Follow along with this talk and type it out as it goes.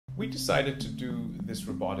We decided to do this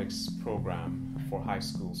robotics program for high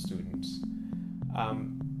school students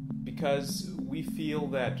because we feel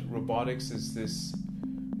that robotics is this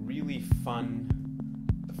really fun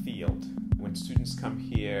field. When students come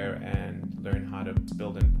here and learn how to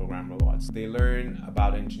build and program robots, they learn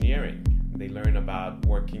about engineering, they learn about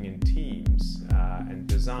working in teams and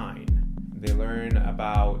design. They learn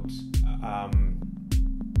about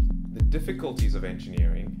the difficulties of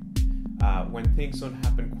engineering when things don't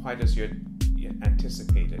happen quite as you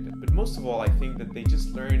anticipated. But most of all, I think that they just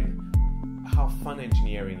learn how fun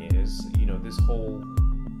engineering is, this whole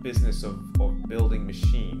business of building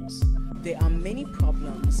machines. There are many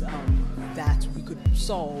problems that we could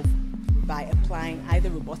solve by applying either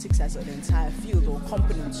robotics as an entire field or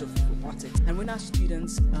components of robotics. And when our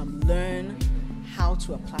students learn how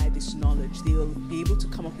to apply this knowledge, they will be able to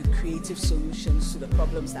come up with creative solutions to the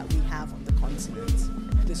problems that we have on the continent.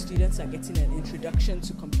 The students are getting an introduction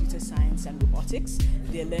to computer science and robotics.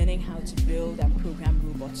 They're learning how to build and program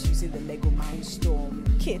robots using the Lego Mindstorm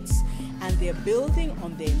kits, and they're building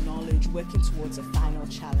on their knowledge, working towards a final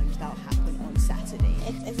challenge that will happen on Saturday.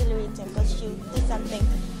 It's exhilarating because you do something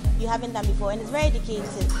you haven't done before, and it's very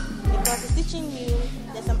educative because it's teaching you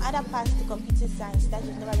there's some other parts to computer science that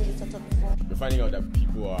you've never really thought of before. We're finding out that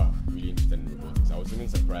people are really interested in robotics. I was even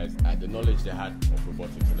surprised at the knowledge they had of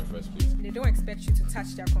robotics in the first place. They don't expect you to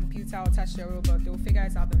touch their computer or touch their robot. They'll figure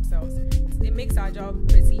it out themselves. It makes our job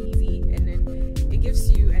pretty easy, and then it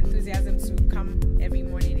gives you enthusiasm to come every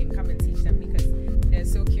morning and come and teach them because they're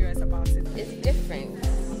so curious about it. It's different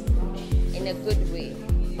in a good way.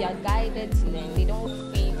 You are guided to learn. They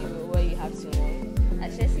don't feed you where you have to know.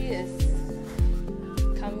 Ashesi is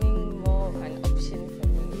becoming more of an option for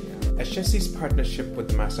me. Ashesi's partnership with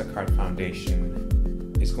the MasterCard Foundation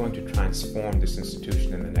is going to transform this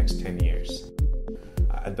institution in the next 10 years.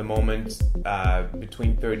 At the moment,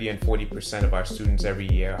 between 30 and 40% of our students every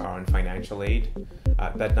year are on financial aid.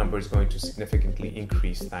 That number is going to significantly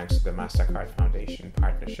increase thanks to the MasterCard Foundation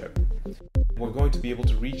partnership. We're going to be able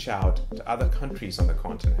to reach out to other countries on the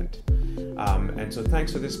continent. And so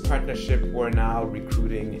thanks to this partnership, we're now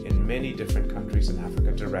recruiting in many different countries in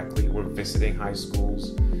Africa directly. We're visiting high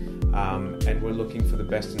schools, and we're looking for the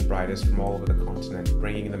best and brightest from all over the continent,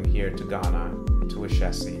 bringing them here to Ghana, to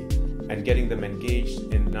Ashesi, and getting them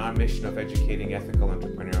engaged in our mission of educating ethical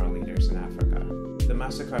entrepreneurial leaders in Africa. The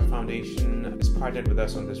MasterCard Foundation has partnered with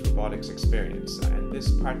us on this robotics experience, and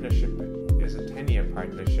this partnership is a 10-year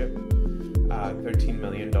partnership, $13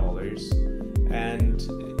 million, and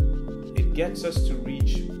it gets us to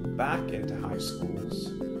reach back into high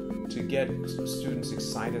schools to get students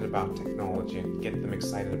excited about technology and get them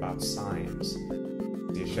excited about science.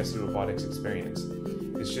 The Ashesi Robotics Experience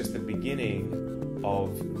is just the beginning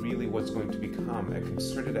of really what's going to become a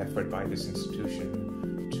concerted effort by this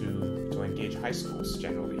institution to engage high schools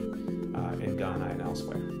generally in Ghana and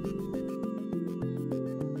elsewhere.